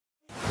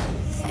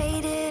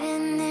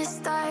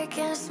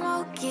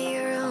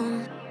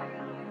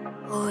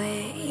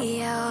With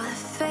your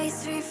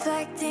face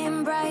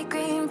reflecting bright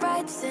green,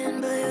 reds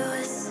and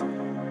blues.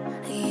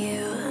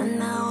 You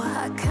know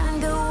I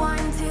kinda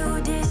want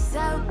to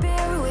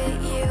disappear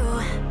with you,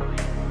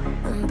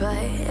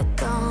 but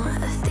don't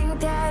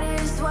think that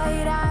is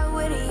what I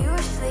would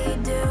usually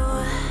do.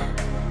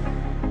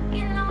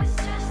 You know it's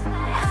just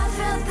like I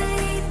felt the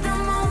heat the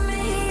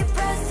moment he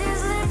pressed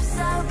his lips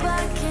up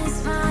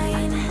against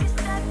mine.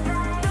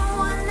 Don't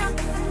wanna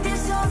fuck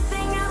this whole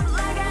thing up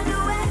like I do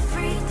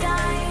every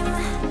time.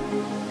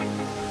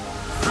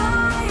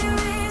 Fire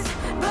is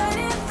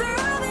burning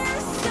through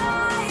this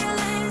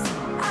silence.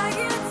 I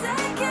can't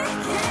take it,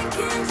 can't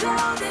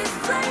control this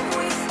flame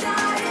we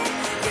started.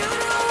 You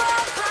know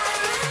I'm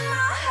fire in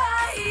my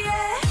heart,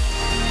 yeah.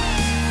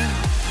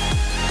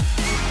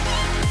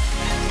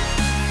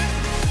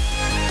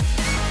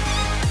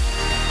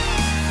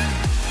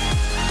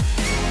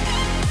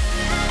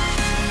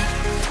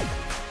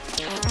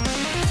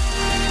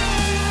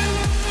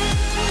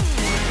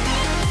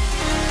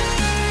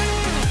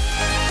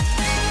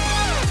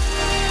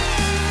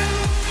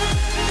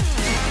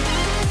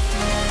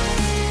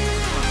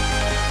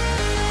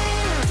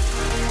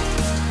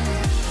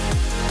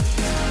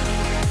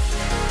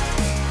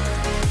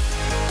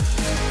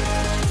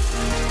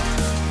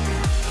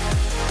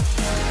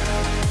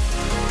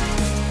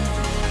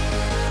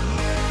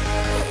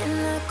 In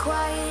the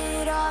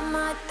quiet, all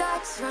my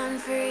thoughts run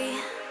free.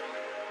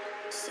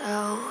 So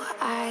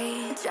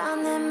I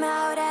drown them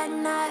out at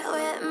night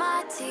with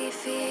my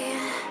TV.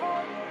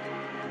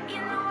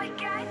 You know I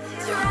got to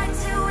try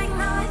to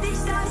ignore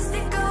these thoughts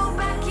that go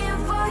back and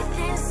forth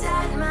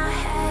inside my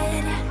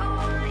head.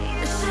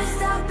 I should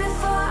stop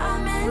before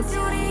I'm in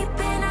too deep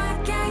and I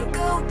can't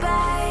go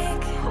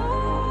back.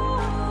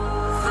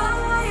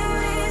 Fire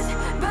is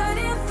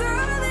burning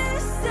through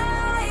this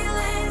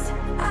silence.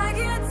 I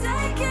can't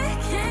take it,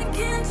 can't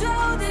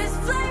control this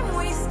flame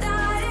we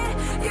started.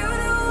 You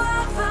know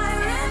I'm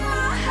fire in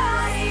my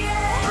heart,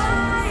 yeah.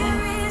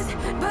 Fire is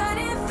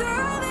burning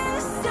through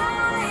this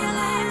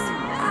silence.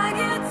 I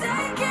can't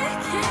take it,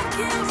 can't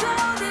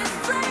control this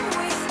flame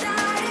we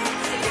started.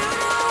 You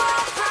know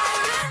I'm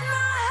fire in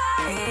my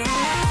heart, yeah.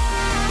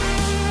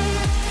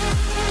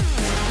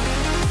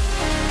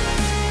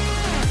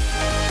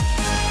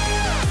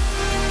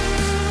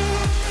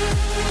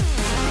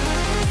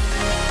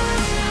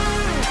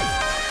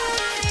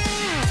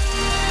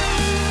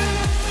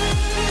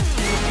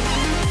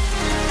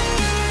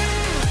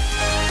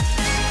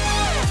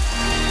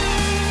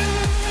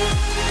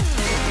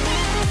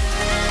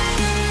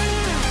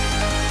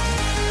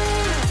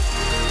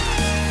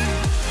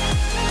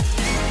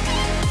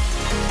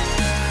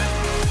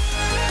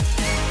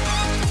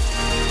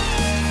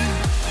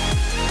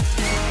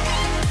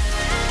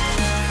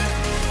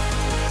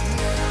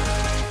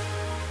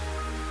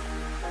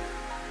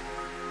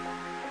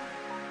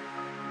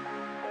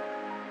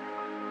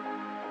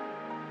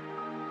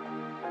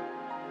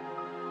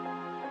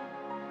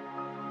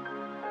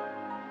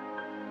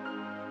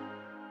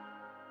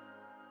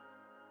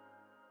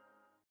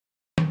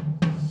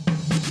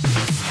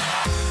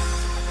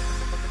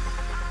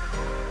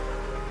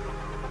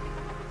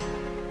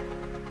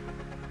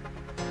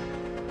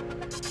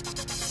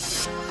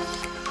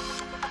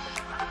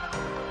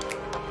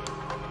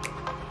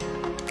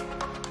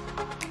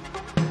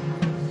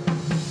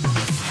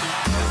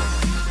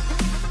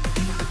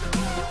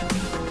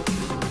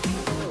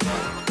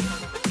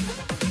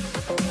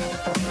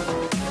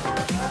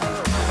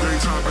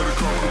 Daytime better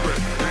come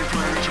correct. Ain't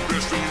playing at your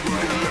best, then you will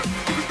get left.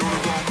 If it don't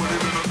involve money,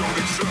 then I don't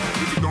accept.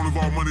 If it don't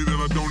involve money, then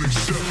I don't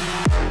accept.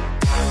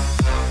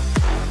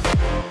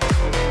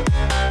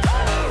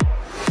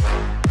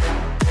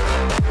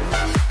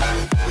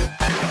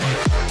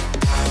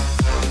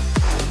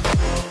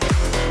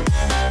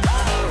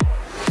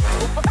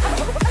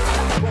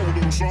 Roll a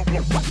little something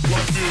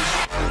like this.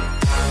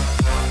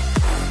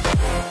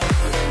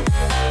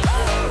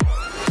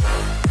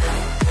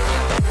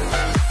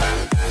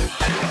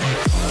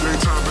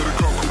 Daytime better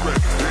come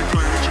correct. Ain't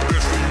playing at your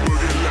best, then you will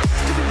get left.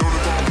 If it don't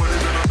involve money,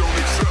 then I don't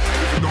accept.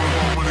 If it don't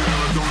involve money, then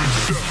I don't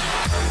accept.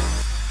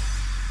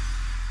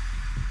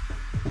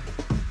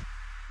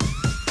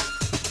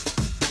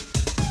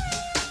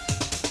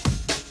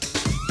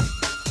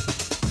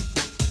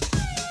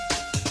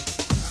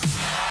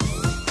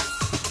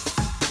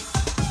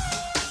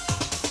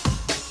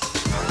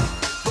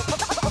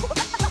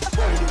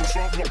 Roll a little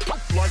something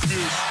like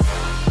this.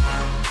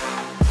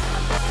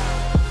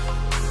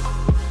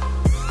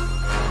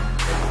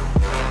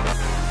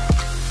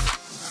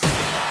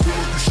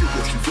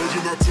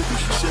 Virgin, I took her.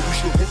 She said we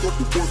should hook up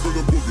with boyfriend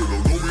and booger.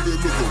 Don't know me, then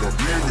look her. I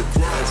be in the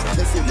clouds.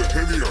 Pull full of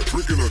Henny, I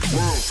drink and I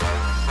drown.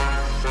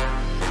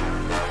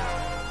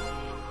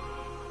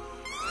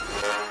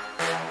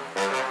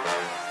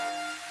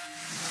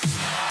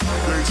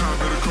 Daytime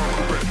better come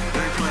correct.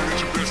 Ain't playing at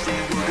your best, then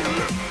you will get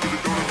left. If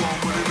it don't involve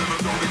money, then I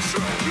don't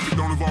accept. If it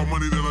don't involve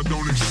money, then I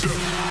don't accept.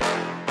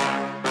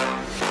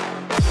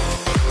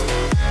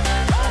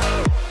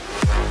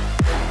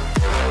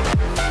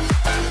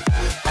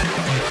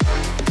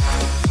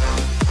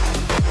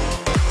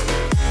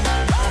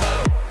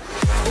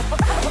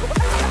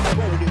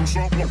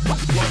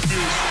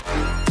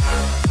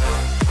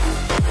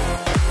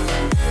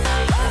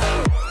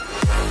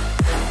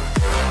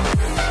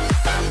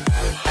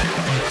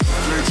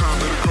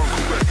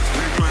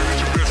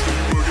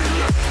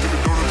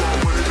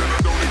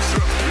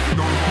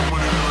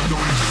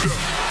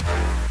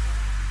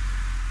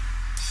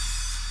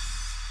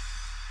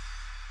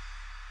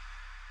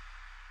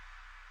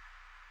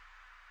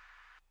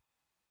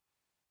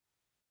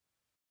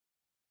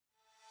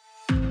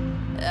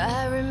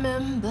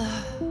 remember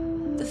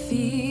the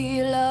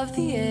feel of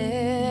the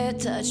air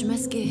touch my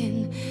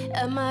skin.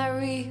 Am I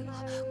real?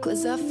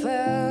 'Cause I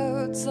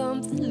felt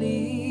something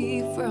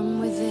leave from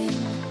within.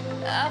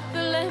 I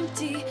feel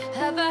empty,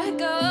 have I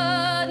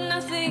got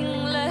nothing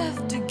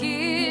left to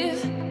give?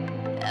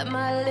 Am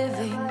I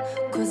living?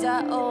 'Cause I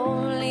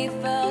only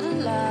felt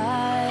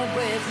alive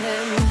with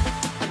him.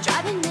 I'm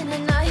driving in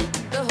the night,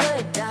 the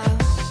hood down.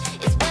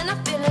 It's when I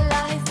feel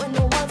alive, when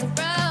no one's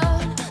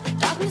around. The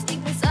darkness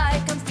deep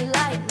inside comes to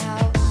light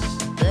now.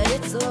 But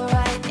it's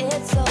alright,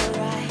 it's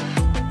alright.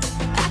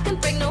 I can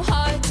break no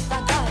heart if I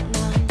got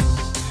none.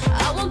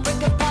 I won't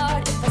break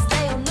apart if I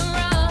stay on the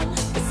run.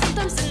 But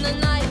sometimes in the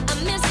night I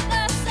miss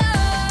the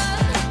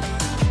sun.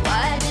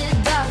 Why did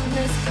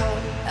darkness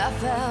come? I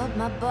felt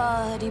my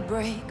body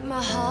break,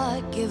 my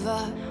heart give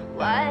up.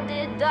 Why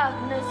did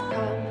darkness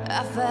come?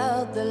 I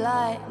felt the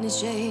lightning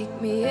shake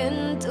me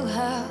into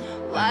hell.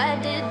 Why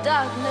did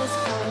darkness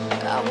come?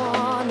 I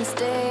wanna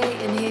stay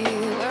in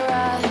here where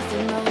I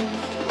belong.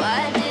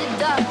 Why did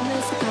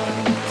darkness come?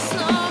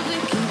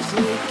 Something keeps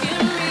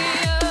waking me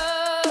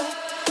up.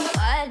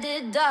 Why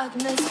did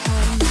darkness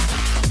come?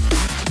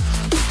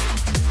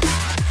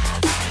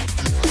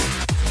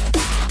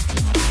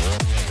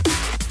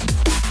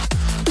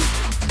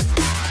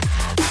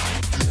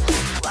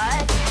 Why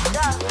did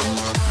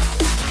darkness come?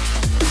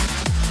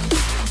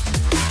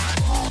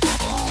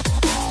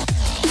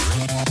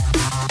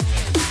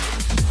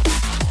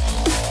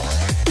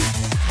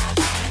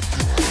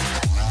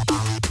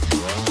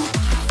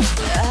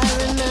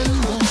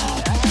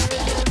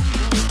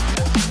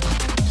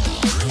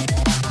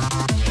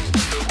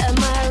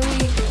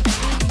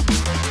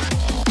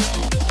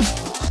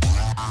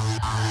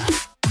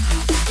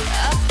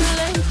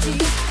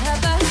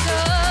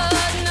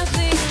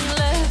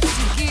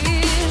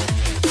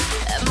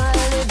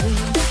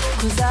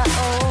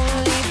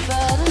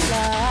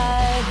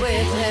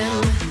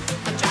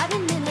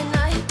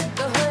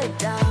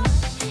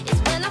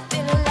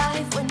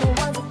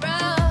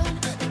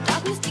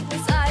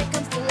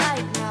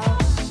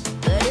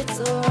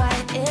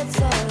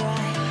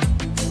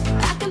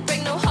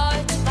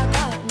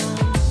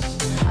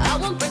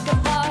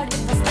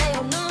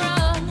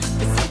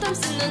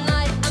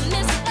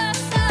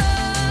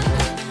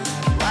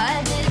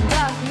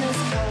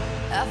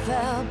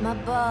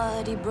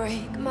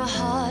 Break, my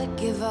heart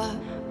give up.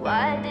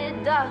 Why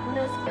did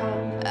darkness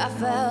come? I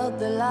felt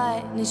the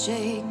lightning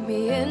shake me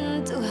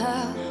into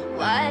hell.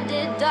 Why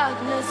did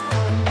darkness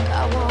come?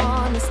 I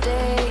wanna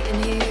stay in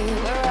here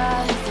where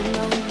I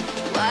belong.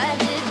 Why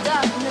did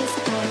darkness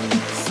come?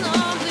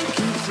 Something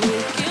keeps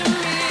waking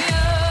me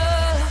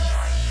up.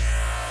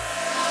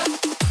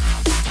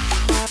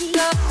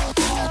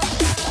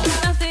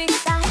 Nothing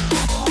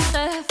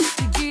left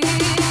to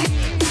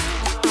give.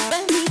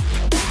 When we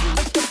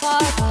break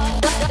apart,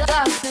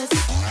 darkness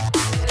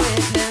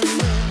with him.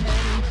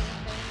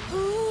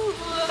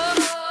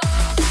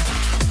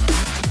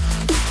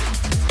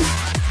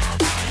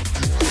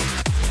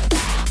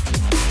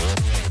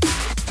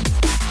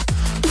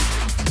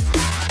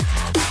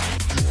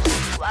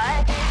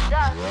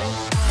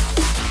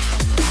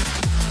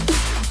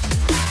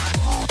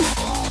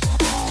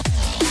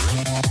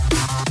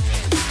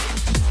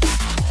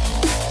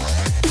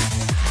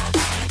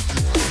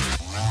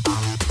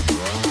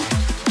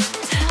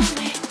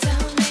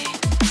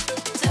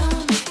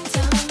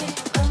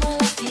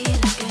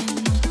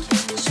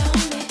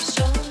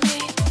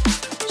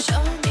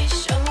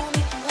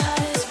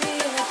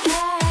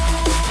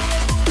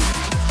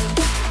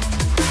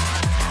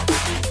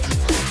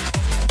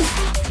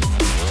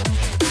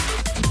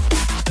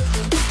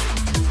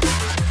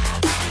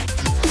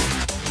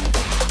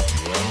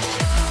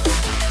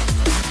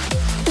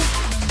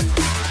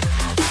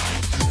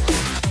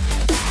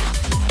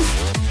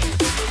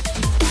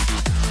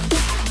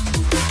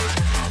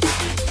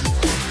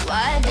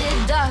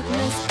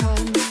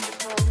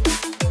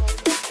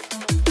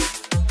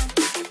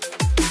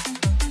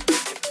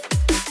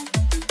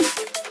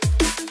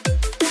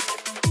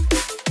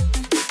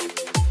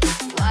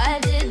 Why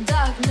did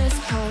darkness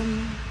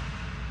come?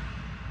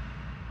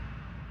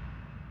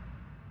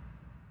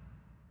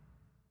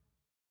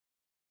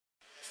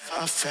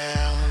 I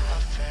fell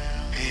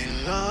and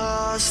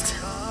lost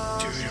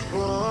to the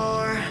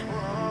war,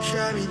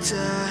 shot me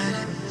dead.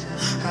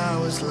 I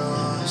was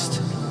lost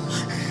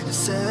and I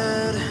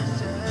said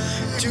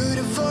to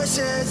the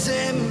voices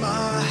in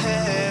my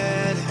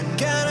head, I'm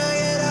gonna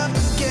get up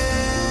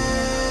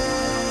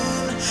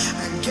again.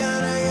 I'm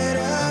gonna get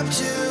up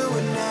to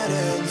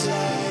another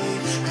day.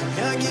 I'm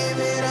not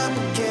giving up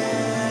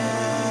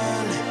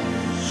again.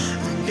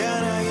 I'm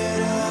gonna get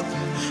up.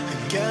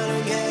 I'm gonna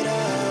get up.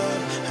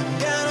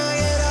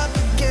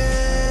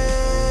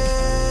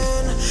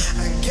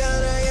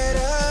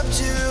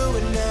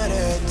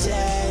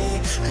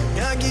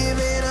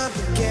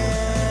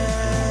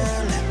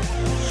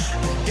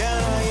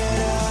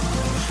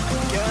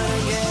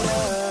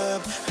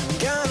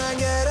 Gonna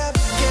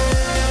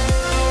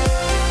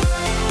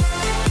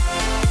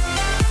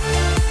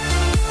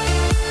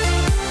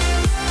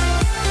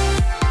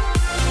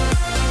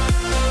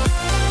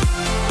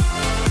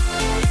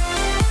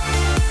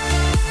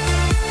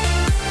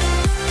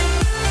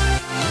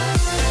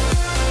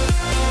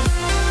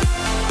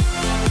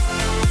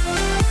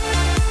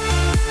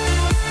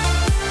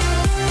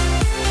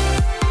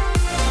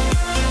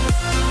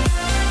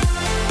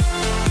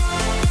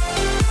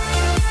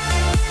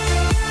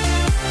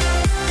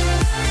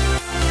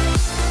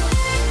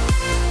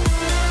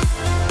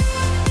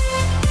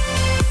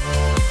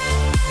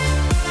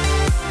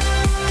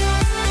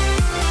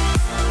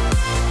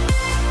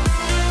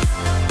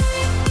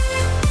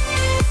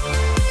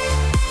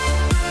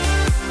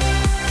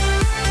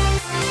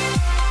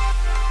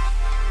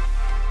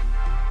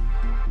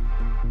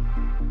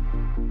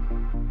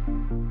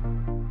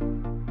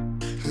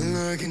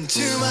Look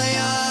into my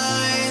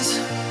eyes,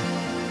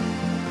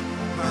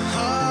 my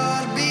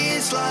heart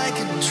beats like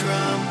a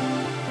drum.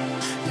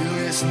 You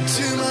listen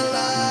to my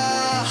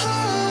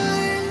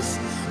lies.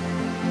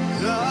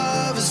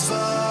 Love is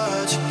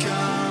far to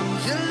come.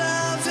 Your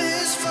love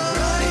is far.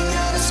 Running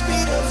at the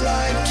speed of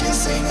light,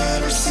 kissing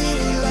under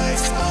city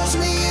lights. Calls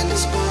me in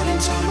this morning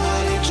time,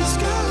 but it just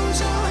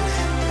goes on.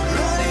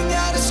 Running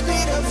at the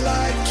speed of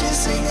light,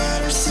 kissing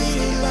under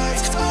city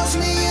lights. Calls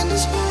me in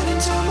this morning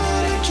time,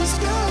 but it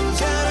just goes on.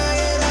 Gotta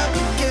get up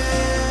again.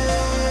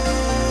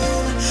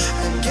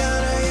 I'm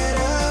gonna get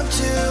up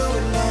to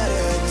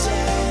another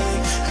day.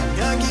 I'm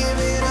not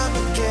giving up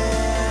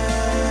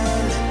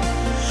again.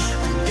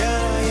 I'm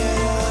gonna get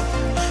up.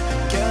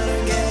 I'm gonna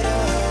get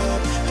up.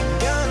 I'm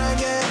gonna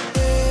get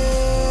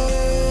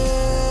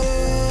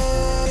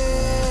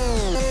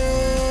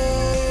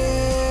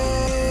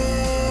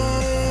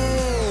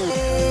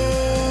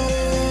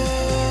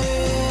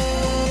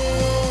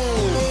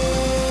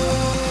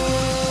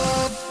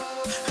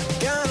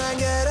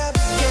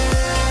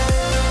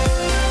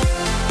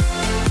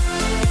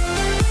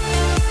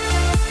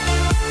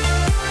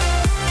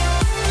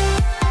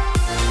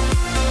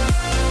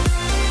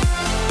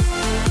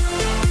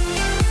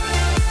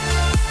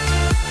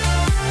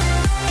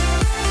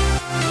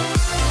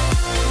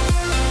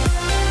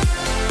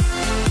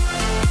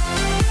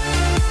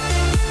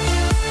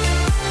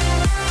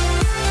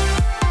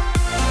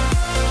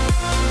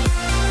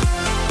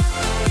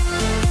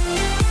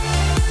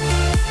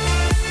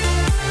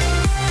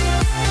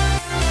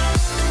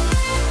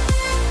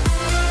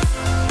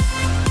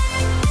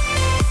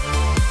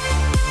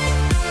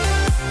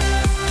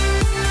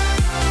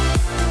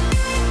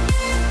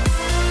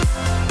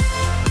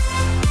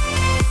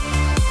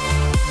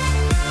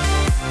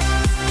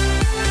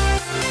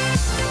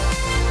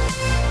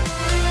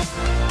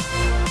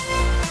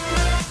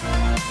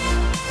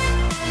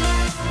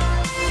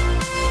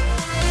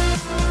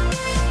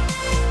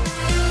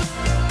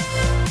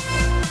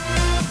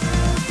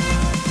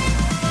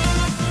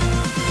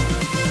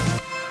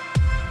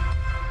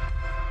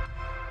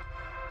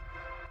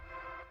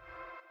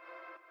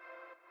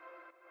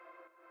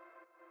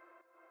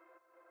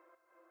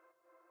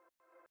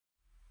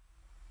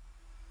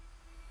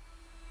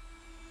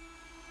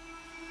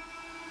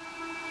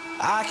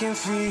I can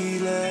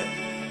feel it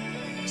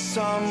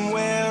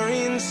somewhere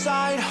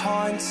inside,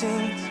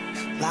 haunting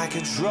like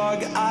a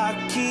drug I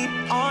keep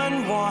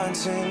on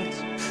wanting.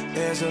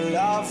 There's a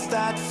love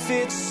that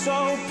fits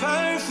so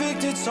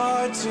perfect, it's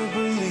hard to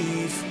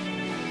believe.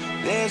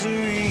 There's a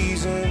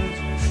reason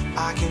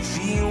I can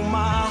feel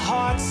my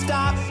heart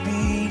stop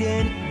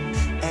beating,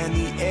 and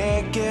the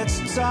air gets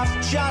tough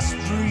just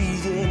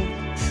breathing.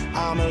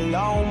 I'm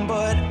alone,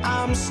 but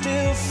I'm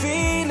still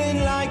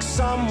feeling like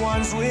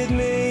someone's with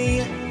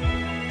me.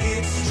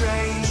 It's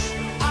strange,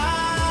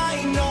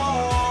 I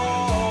know,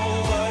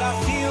 but I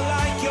feel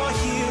like you're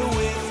here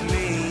with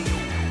me,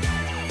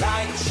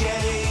 like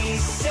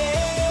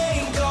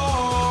chasing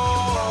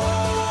ghosts.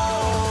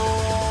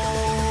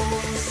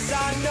 I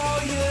know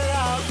you're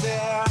out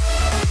there.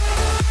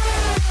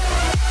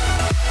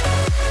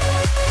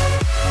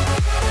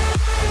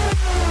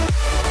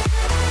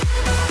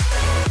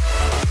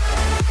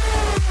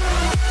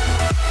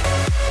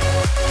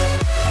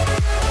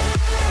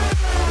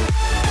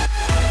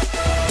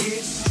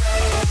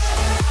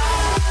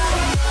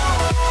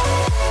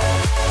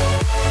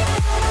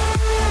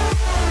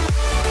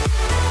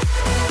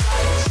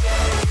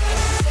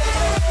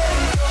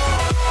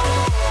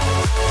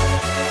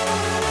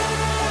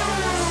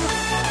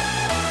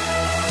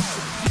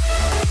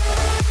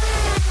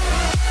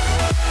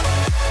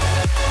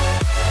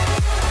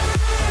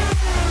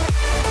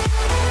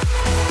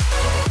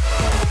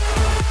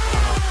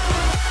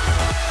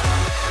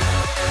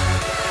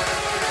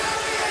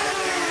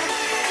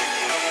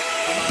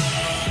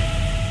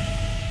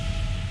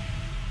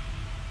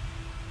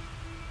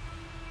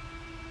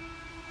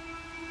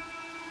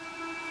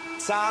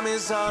 Time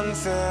is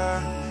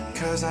unfair,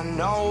 'cause I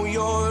know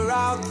you're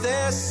out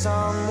there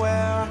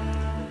somewhere,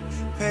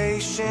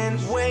 patient,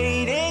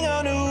 waiting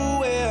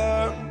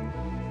unaware,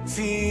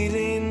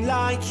 feeling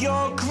like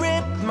your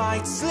grip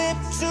might slip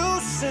too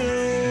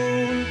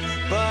soon.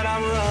 But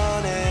I'm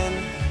running,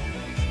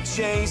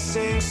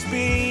 chasing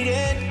speed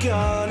and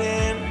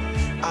gunning.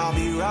 I'll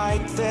be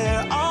right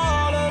there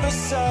all of a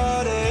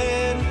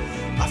sudden.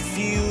 I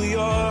feel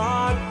your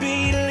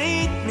heartbeat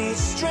lead me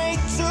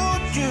straight to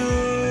you.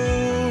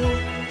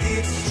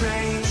 It's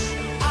strange,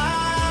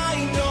 I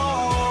know,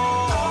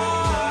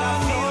 but I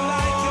feel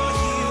like you're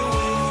here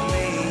with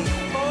me.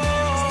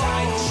 It's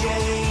like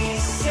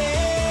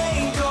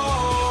chasing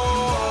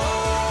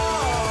ghosts.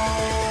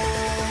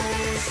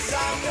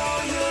 I know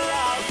you're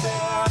out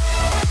there.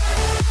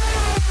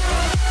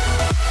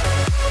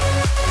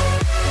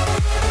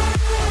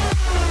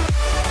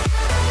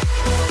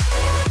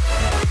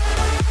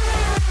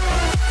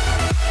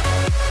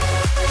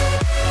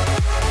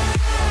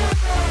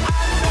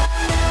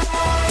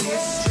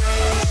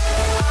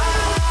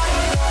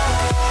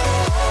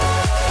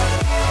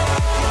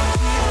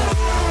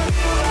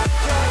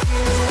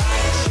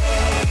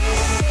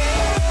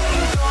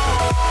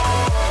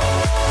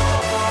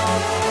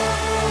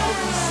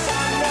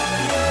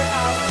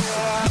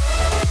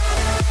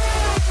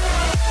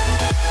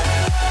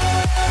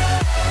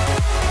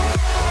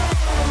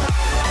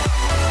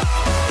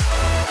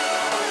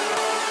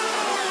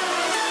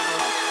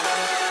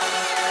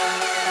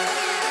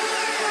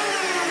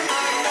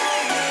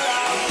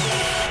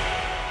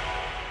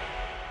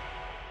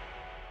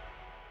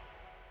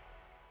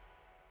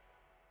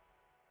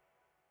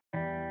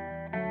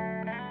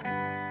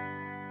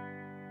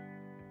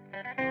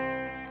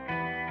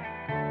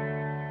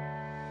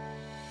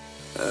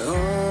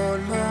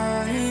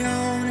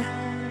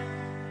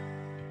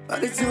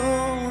 but I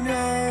don't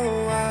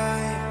know why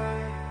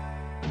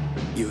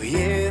you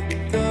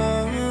hit the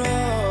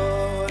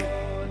road,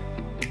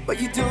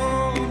 but you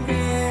don't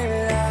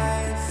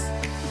realize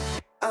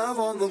I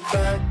won't look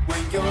back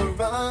when you're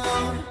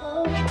around.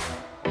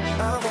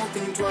 I won't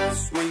think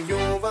twice when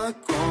you're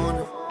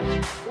gone.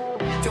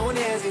 Don't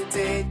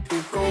hesitate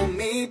to call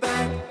me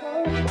back,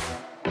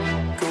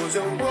 'cause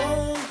I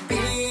won't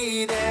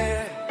be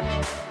there.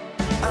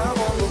 I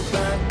won't look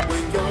back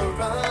when you're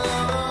around.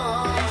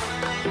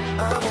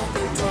 I won't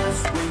think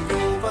twice when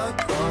you're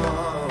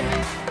gone.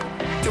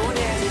 Don't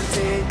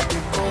hesitate to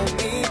call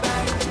me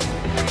back,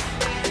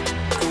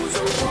 'cause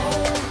I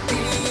won't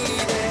be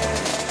there.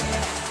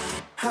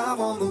 I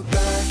won't look back.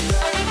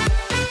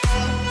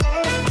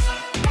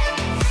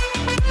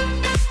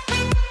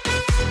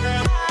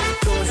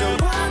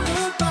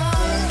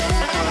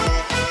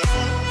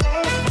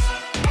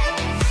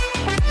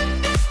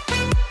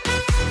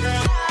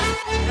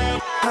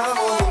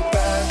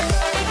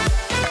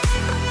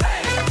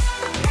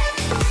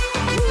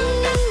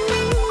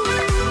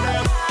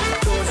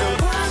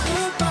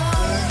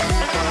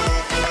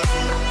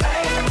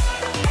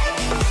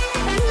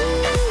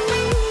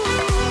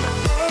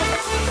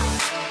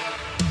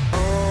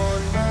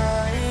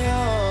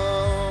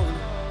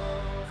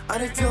 I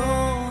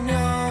don't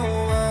know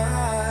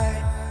why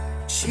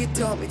she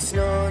told me it's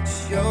not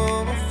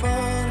your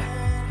fault,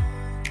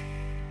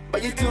 but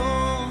you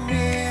don't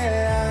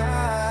realize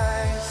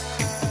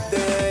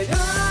that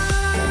I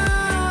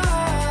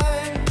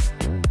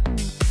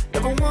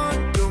never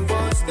want to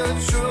watch the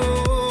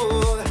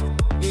truth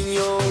in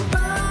your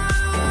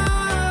eyes.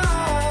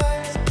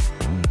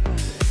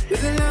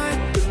 There's a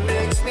light that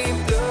makes me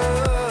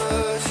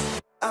blush.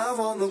 I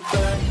won't look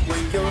back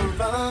when you're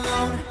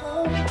around.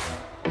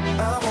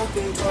 I won't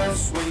think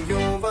twice when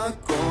you're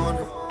gone.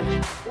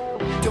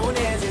 Don't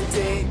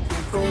hesitate to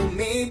call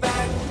me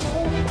back,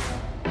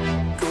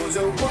 'cause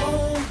I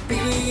won't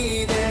be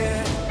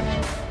there.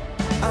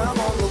 I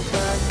won't look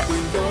back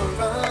when you're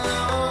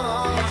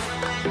around.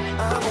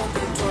 I won't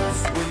think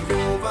twice when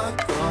you're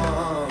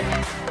gone.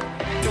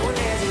 Don't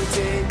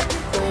hesitate to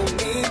call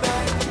me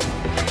back,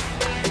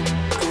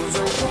 'cause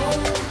I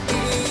won't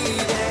be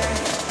there.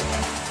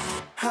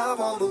 I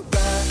won't look